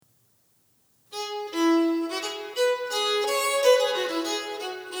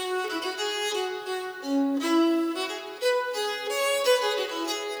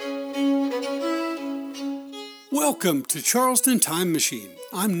Welcome to Charleston Time Machine.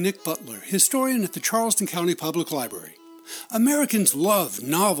 I'm Nick Butler, historian at the Charleston County Public Library. Americans love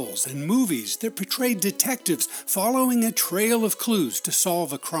novels and movies that portray detectives following a trail of clues to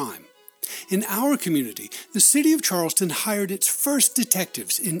solve a crime. In our community, the city of Charleston hired its first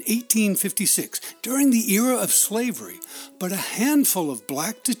detectives in 1856 during the era of slavery, but a handful of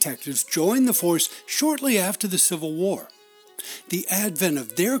black detectives joined the force shortly after the Civil War. The advent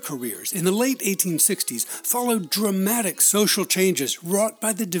of their careers in the late 1860s followed dramatic social changes wrought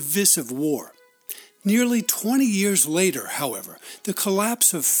by the divisive war. Nearly 20 years later, however, the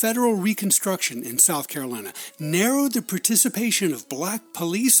collapse of federal Reconstruction in South Carolina narrowed the participation of black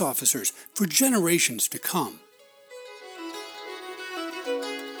police officers for generations to come.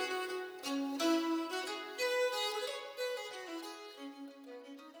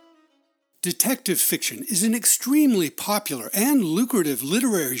 Detective fiction is an extremely popular and lucrative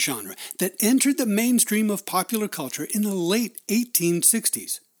literary genre that entered the mainstream of popular culture in the late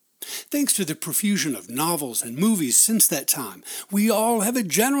 1860s. Thanks to the profusion of novels and movies since that time, we all have a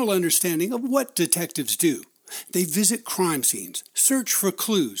general understanding of what detectives do. They visit crime scenes, search for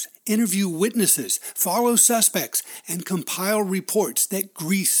clues, interview witnesses, follow suspects, and compile reports that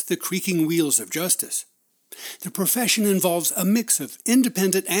grease the creaking wheels of justice. The profession involves a mix of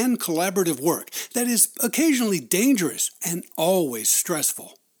independent and collaborative work that is occasionally dangerous and always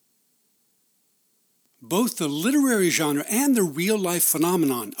stressful. Both the literary genre and the real-life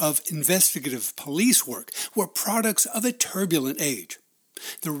phenomenon of investigative police work were products of a turbulent age.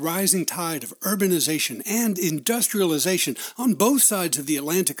 The rising tide of urbanization and industrialization on both sides of the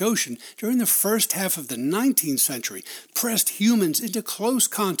Atlantic Ocean during the first half of the 19th century pressed humans into close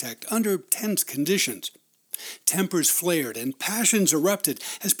contact under tense conditions. Tempers flared and passions erupted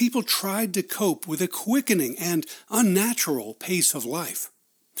as people tried to cope with a quickening and unnatural pace of life.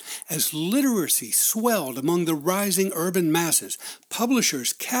 As literacy swelled among the rising urban masses,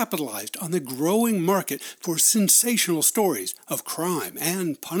 publishers capitalized on the growing market for sensational stories of crime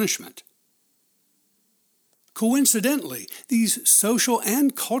and punishment. Coincidentally, these social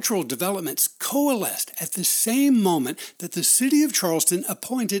and cultural developments coalesced at the same moment that the city of Charleston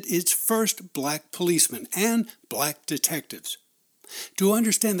appointed its first black policemen and black detectives. To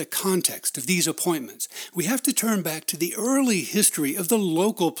understand the context of these appointments, we have to turn back to the early history of the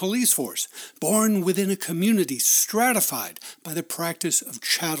local police force, born within a community stratified by the practice of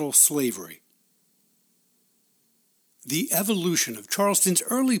chattel slavery. The evolution of Charleston's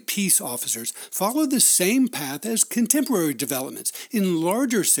early peace officers followed the same path as contemporary developments in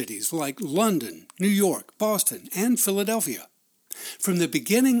larger cities like London, New York, Boston, and Philadelphia. From the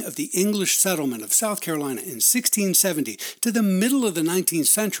beginning of the English settlement of South Carolina in 1670 to the middle of the 19th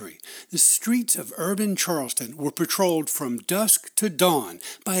century, the streets of urban Charleston were patrolled from dusk to dawn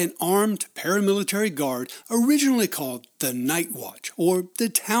by an armed paramilitary guard originally called the Night Watch, or the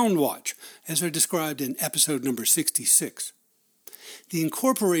Town Watch, as are described in episode number 66. The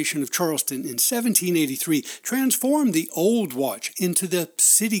incorporation of Charleston in 1783 transformed the Old Watch into the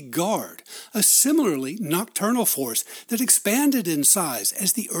City Guard, a similarly nocturnal force that expanded in size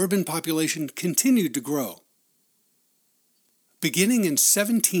as the urban population continued to grow. Beginning in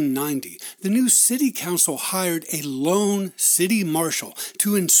 1790, the new city council hired a lone city marshal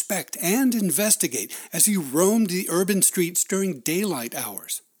to inspect and investigate as he roamed the urban streets during daylight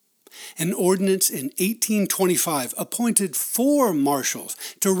hours. An ordinance in 1825 appointed 4 marshals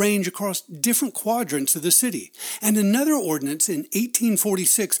to range across different quadrants of the city, and another ordinance in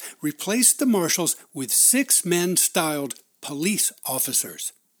 1846 replaced the marshals with 6 men styled police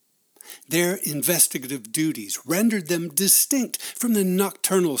officers. Their investigative duties rendered them distinct from the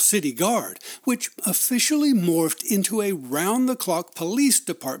nocturnal city guard, which officially morphed into a round-the-clock police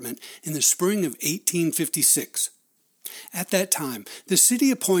department in the spring of 1856. At that time, the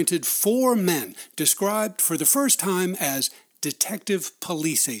city appointed 4 men, described for the first time as detective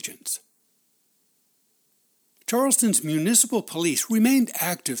police agents. Charleston's municipal police remained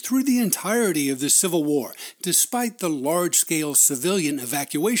active through the entirety of the Civil War, despite the large-scale civilian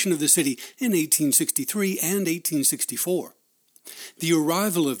evacuation of the city in 1863 and 1864. The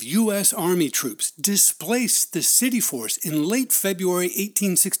arrival of U.S. Army troops displaced the city force in late February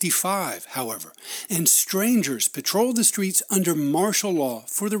 1865, however, and strangers patrolled the streets under martial law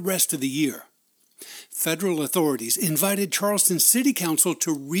for the rest of the year. Federal authorities invited Charleston City Council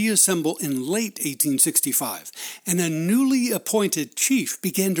to reassemble in late 1865, and a newly appointed chief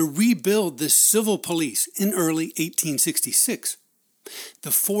began to rebuild the civil police in early 1866.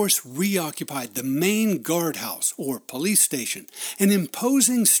 The force reoccupied the main guardhouse, or police station, an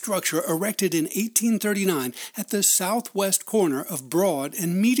imposing structure erected in 1839 at the southwest corner of Broad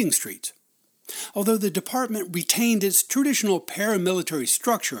and Meeting Streets. Although the department retained its traditional paramilitary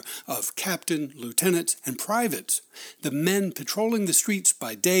structure of captain, lieutenants, and privates, the men patrolling the streets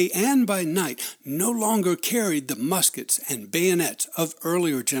by day and by night no longer carried the muskets and bayonets of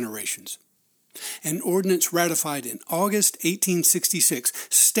earlier generations. An ordinance ratified in August 1866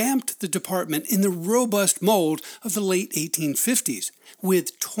 stamped the department in the robust mold of the late 1850s,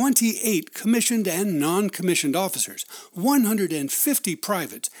 with 28 commissioned and non-commissioned officers, 150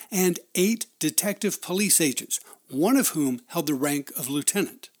 privates, and 8 detective police agents, one of whom held the rank of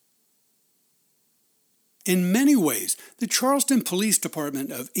lieutenant. In many ways, the Charleston Police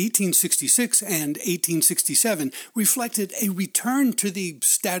Department of 1866 and 1867 reflected a return to the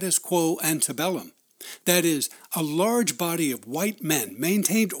status quo antebellum. That is, a large body of white men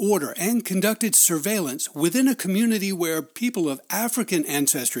maintained order and conducted surveillance within a community where people of African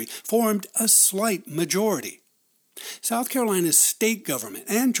ancestry formed a slight majority. South Carolina's state government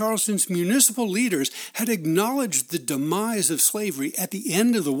and Charleston's municipal leaders had acknowledged the demise of slavery at the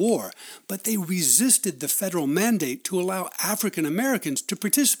end of the war, but they resisted the federal mandate to allow African Americans to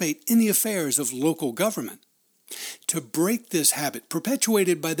participate in the affairs of local government. To break this habit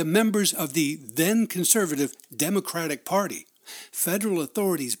perpetuated by the members of the then conservative Democratic Party, federal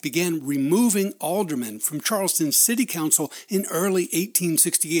authorities began removing aldermen from Charleston City Council in early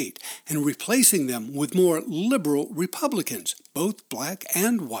 1868 and replacing them with more liberal Republicans, both black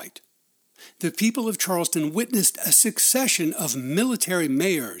and white. The people of Charleston witnessed a succession of military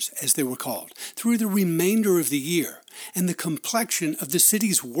mayors, as they were called, through the remainder of the year, and the complexion of the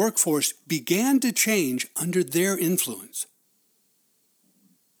city's workforce began to change under their influence.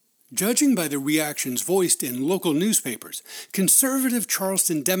 Judging by the reactions voiced in local newspapers, conservative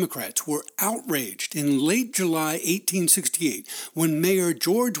Charleston Democrats were outraged in late July 1868 when Mayor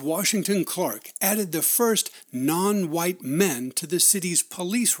George Washington Clark added the first non-white men to the city's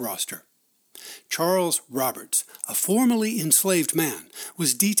police roster. Charles Roberts, a formerly enslaved man,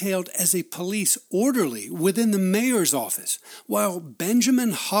 was detailed as a police orderly within the mayor's office, while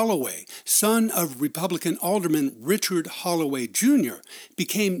Benjamin Holloway, son of Republican Alderman Richard Holloway, Jr.,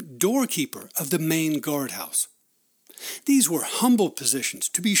 became doorkeeper of the main guardhouse. These were humble positions,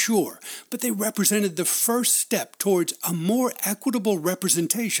 to be sure, but they represented the first step towards a more equitable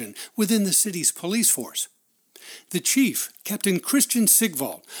representation within the city's police force. The chief, Captain Christian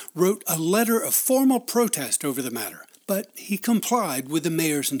Sigvald, wrote a letter of formal protest over the matter, but he complied with the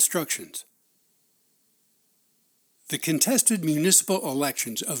mayor's instructions. The contested municipal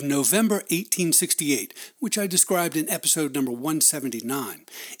elections of November 1868, which I described in episode number 179,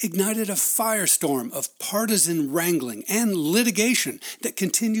 ignited a firestorm of partisan wrangling and litigation that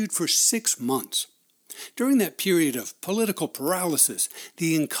continued for 6 months. During that period of political paralysis,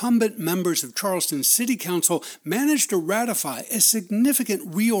 the incumbent members of Charleston City Council managed to ratify a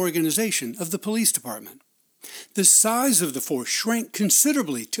significant reorganization of the police department. The size of the force shrank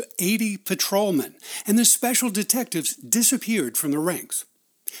considerably to 80 patrolmen, and the special detectives disappeared from the ranks.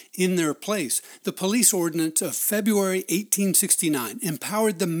 In their place, the police ordinance of February 1869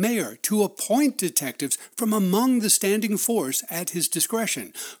 empowered the mayor to appoint detectives from among the standing force at his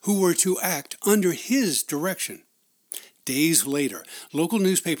discretion, who were to act under his direction. Days later, local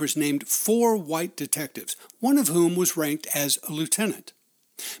newspapers named 4 white detectives, one of whom was ranked as a lieutenant.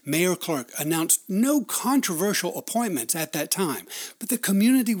 Mayor Clark announced no controversial appointments at that time, but the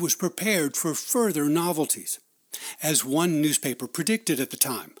community was prepared for further novelties. As one newspaper predicted at the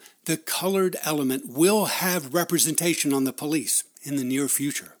time, the colored element will have representation on the police in the near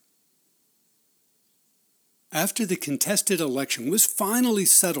future. After the contested election was finally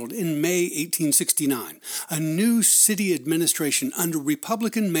settled in May 1869, a new city administration under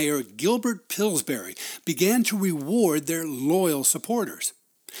Republican Mayor Gilbert Pillsbury began to reward their loyal supporters.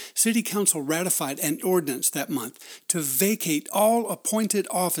 City Council ratified an ordinance that month to vacate all appointed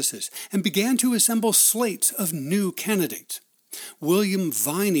offices and began to assemble slates of new candidates. William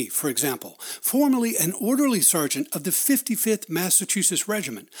Viney, for example, formerly an orderly sergeant of the 55th Massachusetts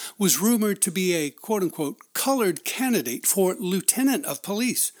Regiment, was rumored to be a quote-unquote colored candidate for lieutenant of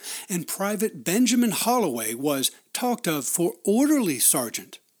police, and Private Benjamin Holloway was talked of for orderly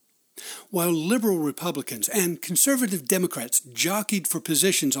sergeant. While liberal Republicans and conservative Democrats jockeyed for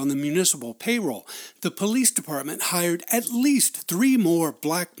positions on the municipal payroll, the police department hired at least 3 more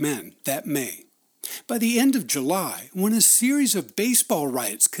black men that May. By the end of July, when a series of baseball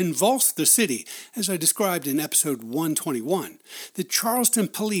riots convulsed the city, as I described in episode 121, the Charleston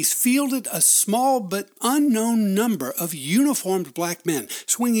police fielded a small but unknown number of uniformed black men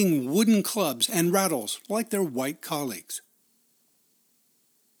swinging wooden clubs and rattles like their white colleagues.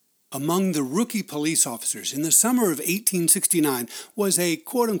 Among the rookie police officers in the summer of 1869 was a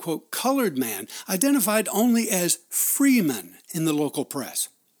quote-unquote colored man identified only as Freeman in the local press.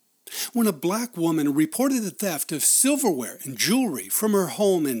 When a black woman reported the theft of silverware and jewelry from her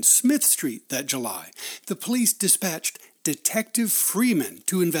home in Smith Street that July, the police dispatched Detective Freeman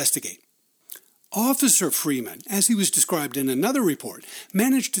to investigate. Officer Freeman, as he was described in another report,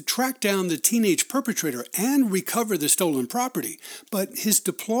 managed to track down the teenage perpetrator and recover the stolen property, but his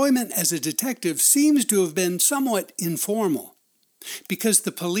deployment as a detective seems to have been somewhat informal. Because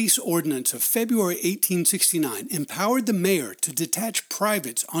the police ordinance of February 1869 empowered the mayor to detach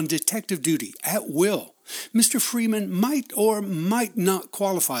privates on detective duty at will, Mr. Freeman might or might not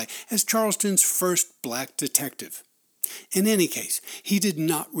qualify as Charleston's first black detective. In any case, he did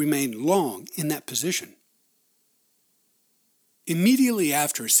not remain long in that position. Immediately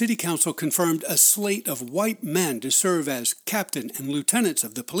after, City Council confirmed a slate of white men to serve as captain and lieutenants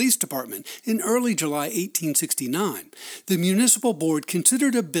of the police department in early July 1869. The municipal board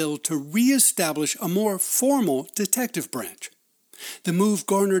considered a bill to re-establish a more formal detective branch. The move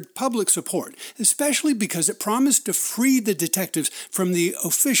garnered public support, especially because it promised to free the detectives from the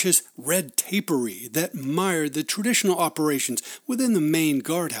officious red tapery that mired the traditional operations within the main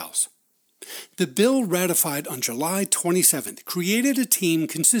guardhouse. The bill ratified on July 27th created a team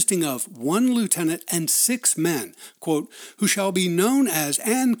consisting of 1 lieutenant and 6 men, quote, who shall be known as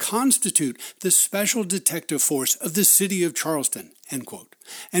and constitute the Special Detective Force of the City of Charleston, end quote,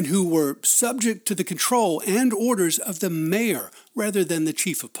 and who were subject to the control and orders of the mayor rather than the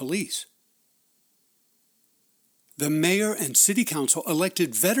chief of police. The mayor and city council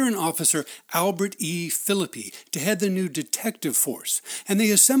elected veteran officer Albert E. Philippi to head the new detective force, and they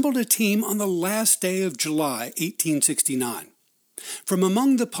assembled a team on the last day of July 1869. From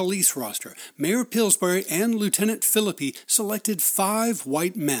among the police roster, Mayor Pillsbury and Lieutenant Philippi selected 5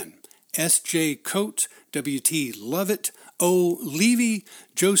 white men: S.J. Coates, W.T. Lovett, O. Levy,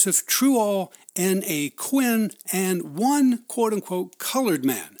 Joseph Truall, N.A. Quinn, and 1 quote-unquote colored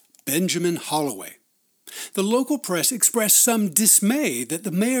man, Benjamin Holloway. The local press expressed some dismay that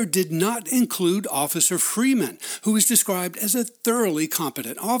the mayor did not include Officer Freeman, who was described as a thoroughly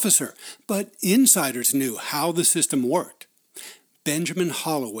competent officer, but insiders knew how the system worked. Benjamin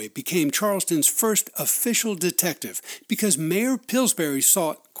Holloway became Charleston's first official detective because Mayor Pillsbury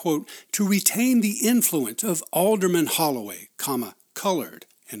sought, quote, to retain the influence of Alderman Holloway, colored,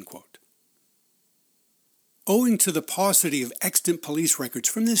 end quote. Owing to the paucity of extant police records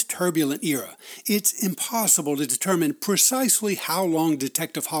from this turbulent era, it's impossible to determine precisely how long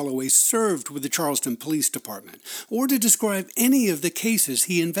Detective Holloway served with the Charleston Police Department, or to describe any of the cases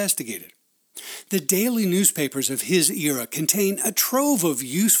he investigated. The daily newspapers of his era contain a trove of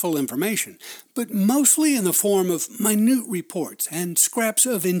useful information, but mostly in the form of minute reports and scraps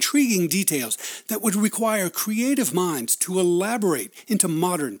of intriguing details that would require creative minds to elaborate into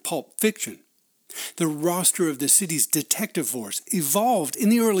modern pulp fiction. The roster of the city's detective force evolved in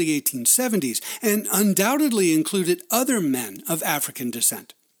the early 1870s and undoubtedly included other men of African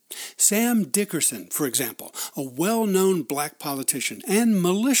descent. Sam Dickerson, for example, a well-known black politician and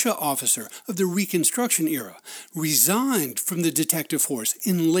militia officer of the Reconstruction era, resigned from the detective force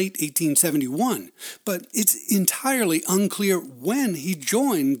in late 1871, but it's entirely unclear when he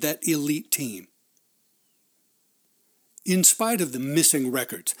joined that elite team. In spite of the missing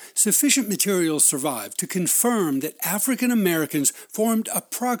records, sufficient material survived to confirm that African Americans formed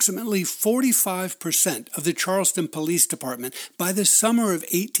approximately 45% of the Charleston Police Department by the summer of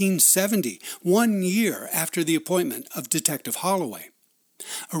 1870, 1 year after the appointment of Detective Holloway.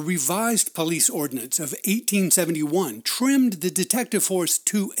 A revised police ordinance of 1871 trimmed the detective force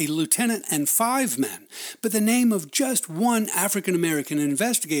to a lieutenant and 5 men, but the name of just 1 African American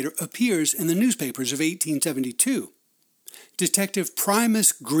investigator appears in the newspapers of 1872. Detective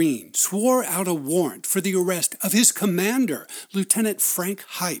Primus Green swore out a warrant for the arrest of his commander, Lieutenant Frank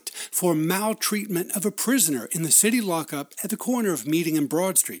Height, for maltreatment of a prisoner in the city lockup at the corner of Meeting and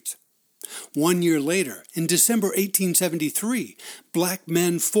Broad Streets. 1 year later, in December 1873, black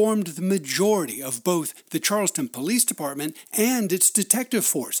men formed the majority of both the Charleston Police Department and its detective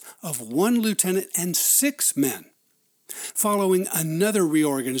force of 1 lieutenant and 6 men. Following another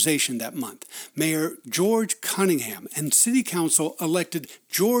reorganization that month, Mayor George Cunningham and City Council elected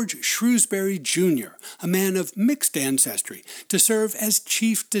George Shrewsbury, Jr., a man of mixed ancestry, to serve as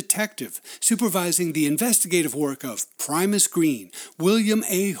chief detective, supervising the investigative work of Primus Green, William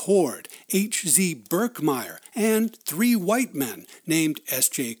A. Hord, H.Z. Birkmeyer, and 3 white men named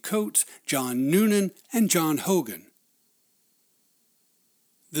S.J. Coates, John Noonan, and John Hogan.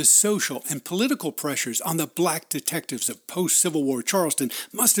 The social and political pressures on the black detectives of post-Civil War Charleston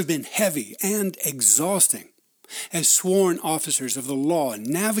must have been heavy and exhausting. As sworn officers of the law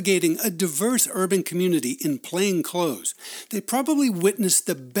navigating a diverse urban community in plain clothes, they probably witnessed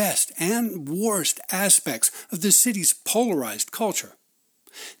the best and worst aspects of the city's polarized culture.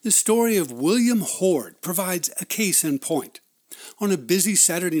 The story of William Hord provides a case in point. On a busy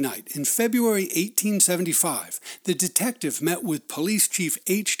Saturday night in February 1875, the detective met with Police Chief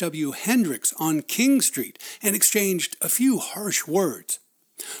H.W. Hendricks on King Street and exchanged a few harsh words.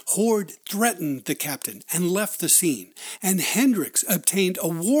 Hord threatened the captain and left the scene, and Hendricks obtained a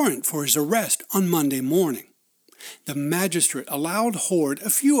warrant for his arrest on Monday morning. The magistrate allowed Hord a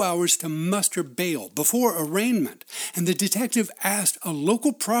few hours to muster bail before arraignment, and the detective asked a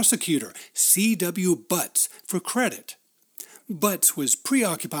local prosecutor, C.W. Butts, for credit. Butts was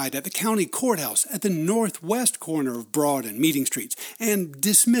preoccupied at the county courthouse at the northwest corner of Broad and Meeting Streets and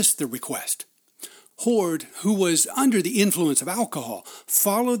dismissed the request. Hord, who was under the influence of alcohol,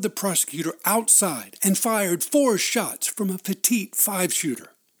 followed the prosecutor outside and fired 4 shots from a petite 5-shooter.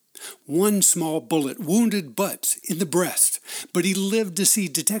 One small bullet wounded Butts in the breast, but he lived to see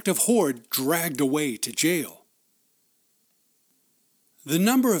Detective Hord dragged away to jail. The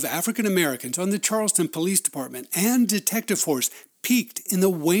number of African Americans on the Charleston Police Department and detective force peaked in the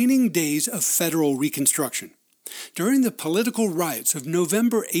waning days of federal Reconstruction. During the political riots of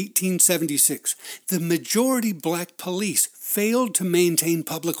November 1876, the majority black police failed to maintain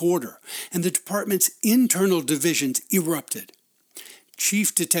public order, and the department's internal divisions erupted.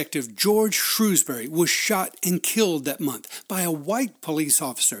 Chief Detective George Shrewsbury was shot and killed that month by a white police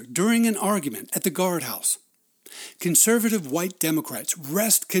officer during an argument at the guardhouse. Conservative white Democrats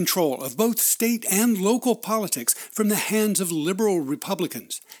wrest control of both state and local politics from the hands of liberal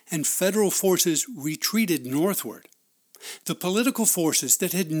Republicans, and federal forces retreated northward. The political forces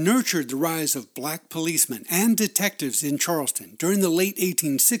that had nurtured the rise of black policemen and detectives in Charleston during the late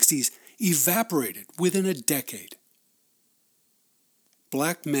 1860s evaporated within a decade.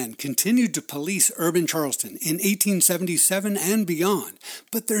 Black men continued to police urban Charleston in 1877 and beyond,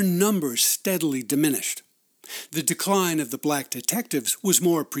 but their numbers steadily diminished. The decline of the black detectives was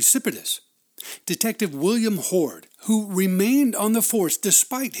more precipitous. Detective William Hord, who remained on the force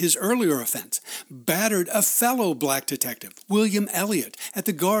despite his earlier offense, battered a fellow black detective, William Elliott, at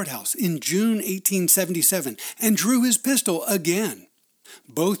the guardhouse in June 1877 and drew his pistol again.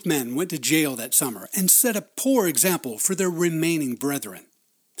 Both men went to jail that summer and set a poor example for their remaining brethren.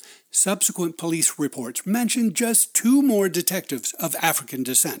 Subsequent police reports mention just 2 more detectives of African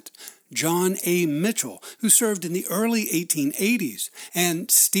descent, John A. Mitchell, who served in the early 1880s, and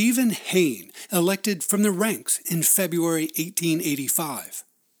Stephen Hayne, elected from the ranks in February 1885.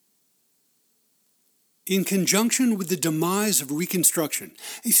 In conjunction with the demise of Reconstruction,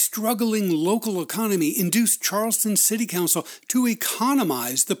 a struggling local economy induced Charleston City Council to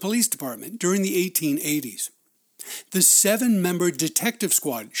economize the police department during the 1880s. The 7-member detective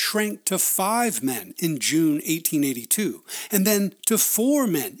squad shrank to 5 men in June 1882, and then to 4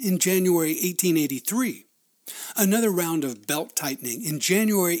 men in January 1883. Another round of belt-tightening in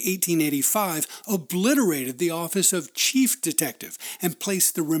January 1885 obliterated the office of chief detective and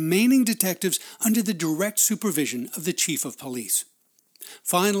placed the remaining detectives under the direct supervision of the chief of police.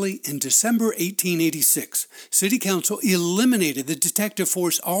 Finally, in December 1886, City Council eliminated the detective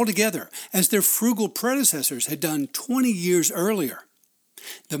force altogether, as their frugal predecessors had done 20 years earlier.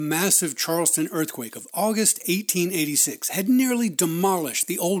 The massive Charleston earthquake of August 1886 had nearly demolished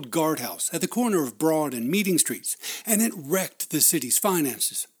the old guardhouse at the corner of Broad and Meeting Streets, and it wrecked the city's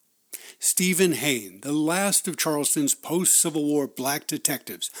finances. Stephen Hayne, the last of Charleston's post-Civil War black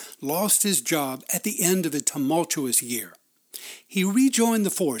detectives, lost his job at the end of a tumultuous year. He rejoined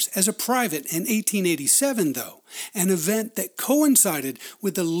the force as a private in 1887, though, an event that coincided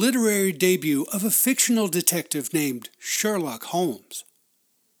with the literary debut of a fictional detective named Sherlock Holmes.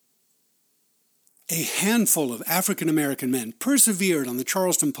 A handful of African-American men persevered on the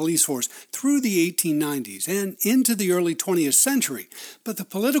Charleston police force through the 1890s and into the early 20th century, but the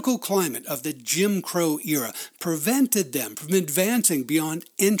political climate of the Jim Crow era prevented them from advancing beyond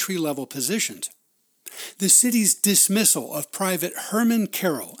entry-level positions. The city's dismissal of Private Herman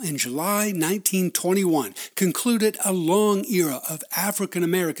Carroll in July 1921 concluded a long era of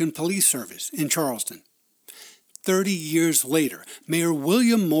African-American police service in Charleston. 30 years later, Mayor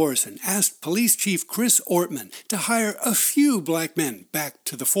William Morrison asked Police Chief Chris Ortman to hire a few black men back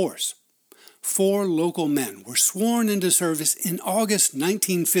to the force. 4 local men were sworn into service in August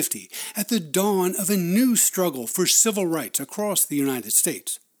 1950 at the dawn of a new struggle for civil rights across the United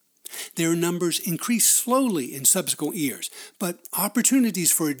States. Their numbers increased slowly in subsequent years, but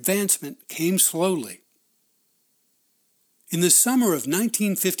opportunities for advancement came slowly. In the summer of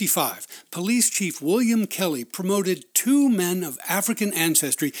 1955, Police Chief William Kelly promoted 2 men of African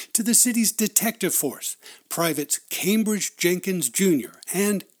ancestry to the city's detective force, Privates Cambridge Jenkins Jr.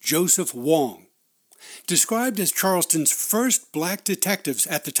 and Joseph Wong. Described as Charleston's first black detectives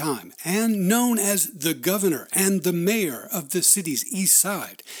at the time, and known as the governor and the mayor of the city's east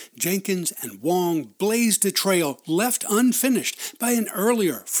side, Jenkins and Wong blazed a trail left unfinished by an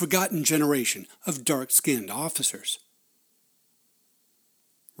earlier, forgotten generation of dark-skinned officers.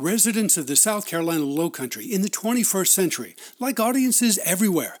 Residents of the South Carolina Lowcountry in the 21st century, like audiences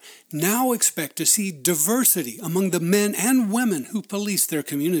everywhere, now expect to see diversity among the men and women who police their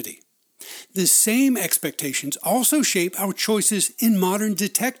community. The same expectations also shape our choices in modern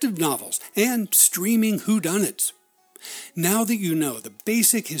detective novels and streaming whodunits. Now that you know the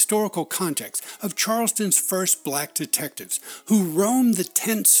basic historical context of Charleston's first black detectives, who roamed the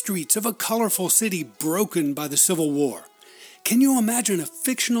tense streets of a colorful city broken by the Civil War, can you imagine a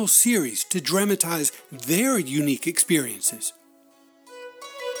fictional series to dramatize their unique experiences?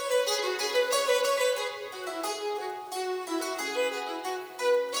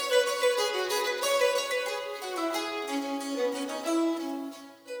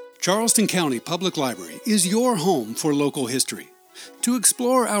 Charleston County Public Library is your home for local history. To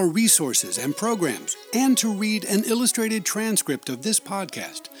explore our resources and programs, and to read an illustrated transcript of this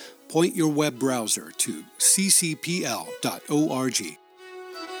podcast, point your web browser to ccpl.org.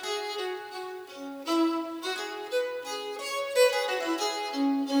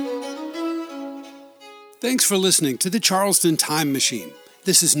 Thanks for listening to the Charleston Time Machine.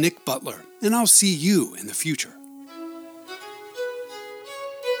 This is Nick Butler, and I'll see you in the future.